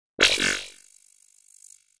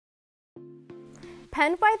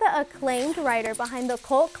Penned by the acclaimed writer behind the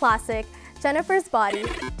cult classic Jennifer's Body,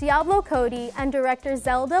 Diablo Cody and director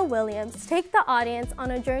Zelda Williams take the audience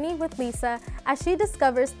on a journey with Lisa as she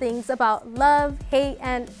discovers things about love, hate,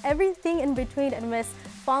 and everything in between amidst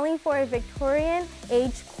falling for a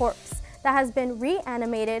Victorian-age corpse that has been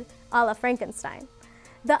reanimated a la Frankenstein.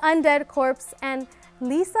 The undead corpse and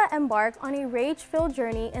Lisa embark on a rage-filled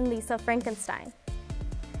journey in Lisa Frankenstein.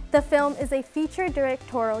 The film is a feature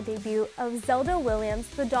directorial debut of Zelda Williams,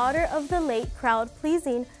 the daughter of the late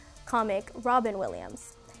crowd-pleasing comic Robin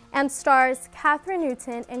Williams, and stars Katherine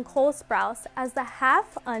Newton and Cole Sprouse as the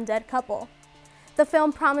half-undead couple. The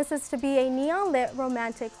film promises to be a neon-lit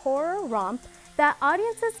romantic horror romp that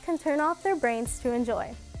audiences can turn off their brains to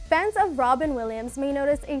enjoy. Fans of Robin Williams may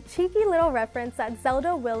notice a cheeky little reference that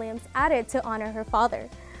Zelda Williams added to honor her father.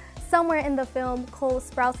 Somewhere in the film, Cole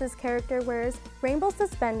Sprouse's character wears rainbow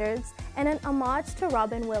suspenders and an homage to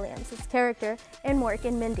Robin Williams' character in Mork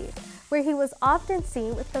and Mindy, where he was often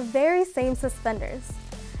seen with the very same suspenders.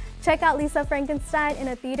 Check out Lisa Frankenstein in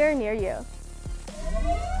a theater near you.